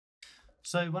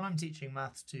So when I'm teaching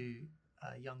maths to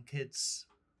young kids,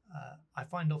 I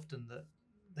find often that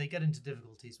they get into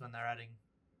difficulties when they're adding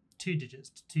 2 digits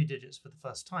to 2 digits for the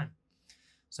first time.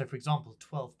 So for example,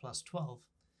 12 plus 12,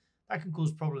 that can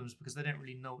cause problems because they don't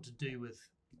really know what to do with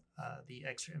the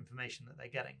extra information that they're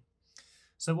getting.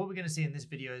 So what we're going to see in this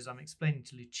video is I'm explaining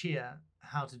to Lucia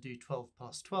how to do 12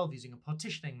 plus 12 using a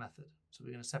partitioning method. So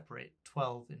we're going to separate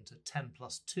 12 into 10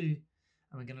 plus 2, and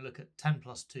we're going to look at 10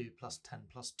 plus 2 plus 10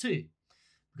 plus 2.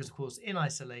 Because of course, in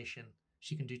isolation,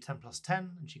 she can do 10 plus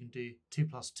 10 and she can do 2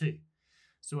 plus 2.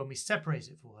 So when we separate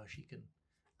it for her, she can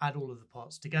add all of the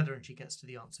parts together and she gets to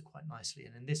the answer quite nicely.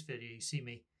 And in this video, you see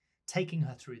me taking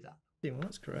her through that. Yeah, well,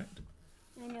 that's correct.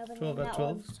 I know, but 12 out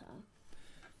 12.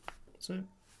 So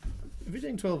if you're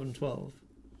doing 12 and 12,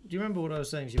 do you remember what I was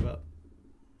saying to you about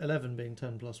 11 being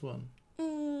 10 plus 1?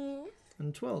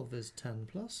 And 12 is 10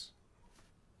 plus?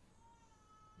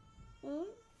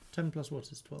 10 plus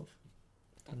what is 12?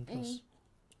 10 plus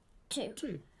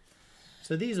 2.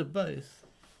 So these are both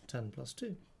 10 plus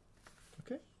 2.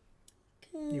 Okay?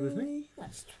 You with me?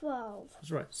 That's 12.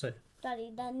 That's right. So,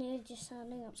 Daddy, then you're just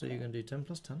sounding up. so you're going to do 10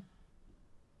 plus 10.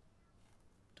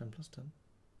 10 plus 10.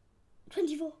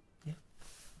 24. Yeah.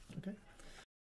 Okay.